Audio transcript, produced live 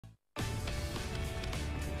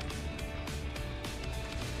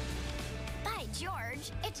George,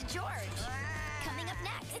 it's George. Coming up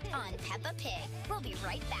next on Peppa Pig. We'll be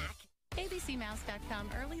right back. ABCMouse.com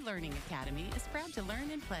Early Learning Academy is proud to learn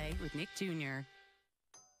and play with Nick Jr.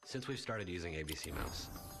 Since we've started using ABC Mouse,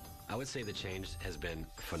 I would say the change has been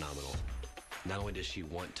phenomenal. Not only does she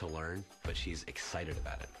want to learn, but she's excited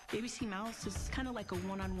about it. ABC Mouse is kind of like a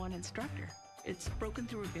one-on-one instructor. It's broken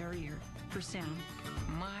through a barrier for sound.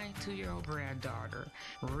 My 2-year-old granddaughter,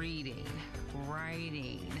 reading,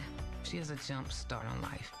 writing. She has a jump start on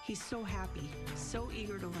life. He's so happy, so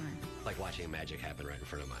eager to learn. Like watching magic happen right in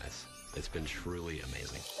front of my eyes. It's been truly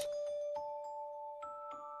amazing.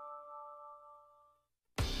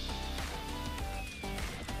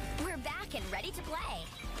 We're back and ready to play.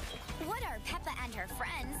 What are Peppa and her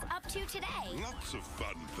friends up to today? Lots of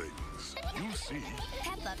fun things. You'll see.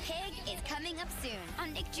 Peppa Pig is coming up soon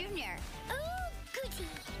on Nick Jr. Ooh, goody.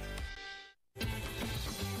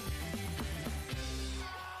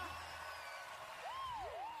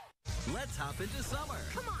 Let's hop into summer.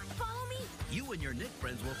 Come on, follow me. You and your Nick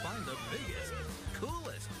friends will find the biggest,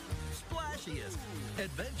 coolest, splashiest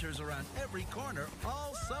adventures around every corner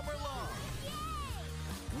all summer long.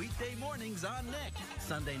 Weekday mornings on Nick,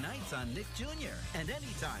 Sunday nights on Nick Jr., and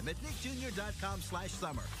anytime at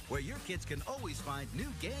nickjr.com/summer, where your kids can always find new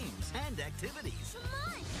games and activities. Come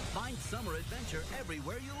on. Find summer adventure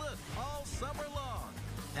everywhere you look, all summer long.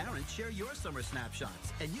 Parents, share your summer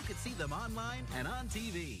snapshots, and you can see them online and on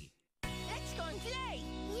TV. Let's go and play.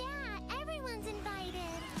 Yeah, everyone's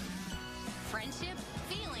invited. Friendship,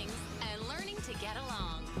 feelings, and learning to get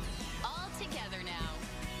along. All together now.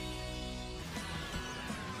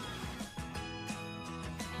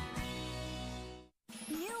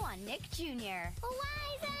 New on Nick Jr.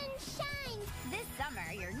 Rise and shine. This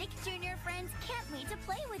summer, your Nick Jr. friends can't wait to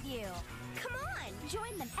play with you. Come on,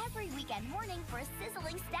 join them every weekend morning for a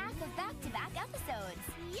sizzling stack of back-to-back episodes.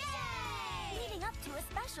 Yay! Leading up to a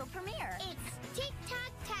special premiere. It's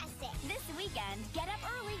TikTok-tastic. This weekend, get up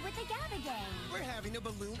early with the Gabba Gang. We're having a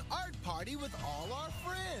balloon art party with all our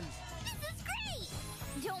friends. This is great!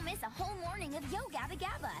 Don't miss a whole morning of Yo Gabba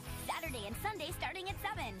Gabba. Saturday and Sunday starting at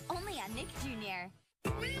 7. Only on Nick Jr.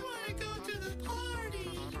 We want to go to the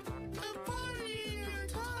party. The party in your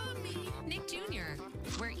tummy. Nick Jr.,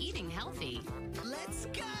 we're eating healthy. Let's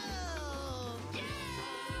go. Yeah!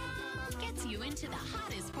 Gets you into the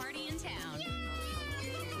hottest party in town. Yeah!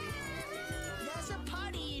 There's a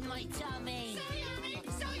party in my tummy. So yummy,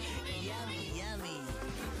 so yummy. Yummy, yummy.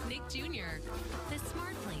 Nick Jr., the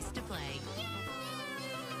smart place to play.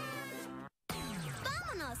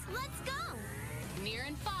 Vámonos, let's go. Near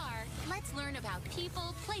and far, let's learn about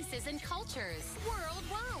people, places, and cultures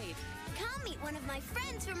worldwide. Come meet one of my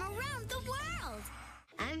friends from around the world.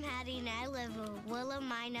 I'm Hattie and I live in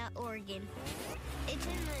Willamina, Oregon. It's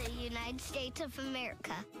in the United States of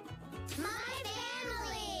America. My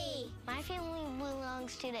family! My family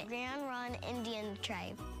belongs to the Grand Ron Indian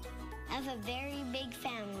tribe. I have a very big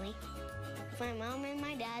family. My mom and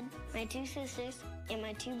my dad, my 2 sisters, and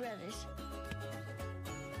my 2 brothers.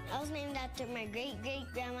 I was named after my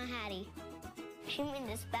great-great-grandma Hattie. She made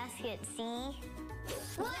this basket, see?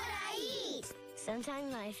 What I eat?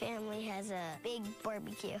 Sometimes my family has a big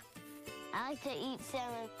barbecue. I like to eat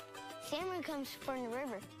salmon. Salmon comes from the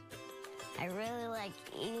river. I really like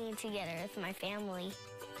eating together with my family.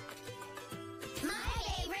 My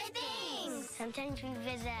favorite things! Sometimes we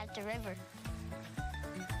visit at the river.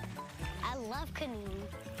 I love canoeing.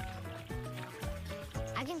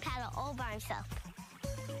 I can paddle all by myself.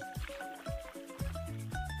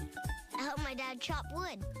 I help my dad chop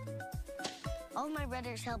wood. All my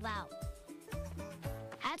brothers help out.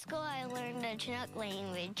 At school, I learned the Chinook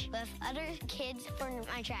language with other kids from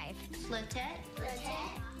my tribe. Latet,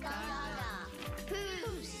 Gaga,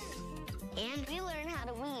 Poos. And we learn how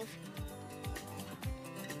to weave.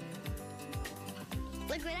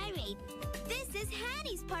 Look what I made. This is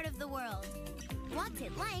Hattie's part of the world. What's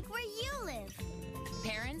it like where you live?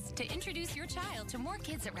 Parents, to introduce your child to more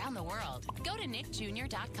kids around the world, go to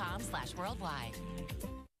nickjr.com/worldwide.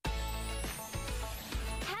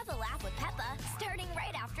 Have a laugh with Peppa, starting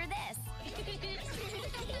right after this.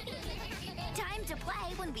 Time to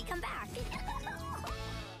play when we come back.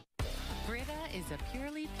 Brita is a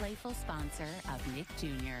purely playful sponsor of Nick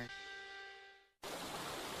Jr.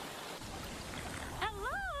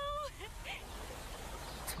 Hello!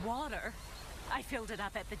 It's water. I filled it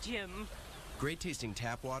up at the gym. Great tasting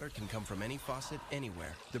tap water can come from any faucet,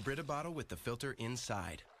 anywhere. The Brita bottle with the filter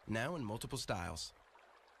inside. Now in multiple styles.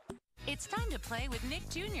 It's time to play with Nick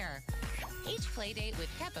Jr. Each play date with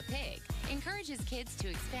Peppa Pig encourages kids to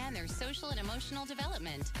expand their social and emotional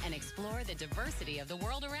development and explore the diversity of the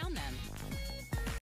world around them.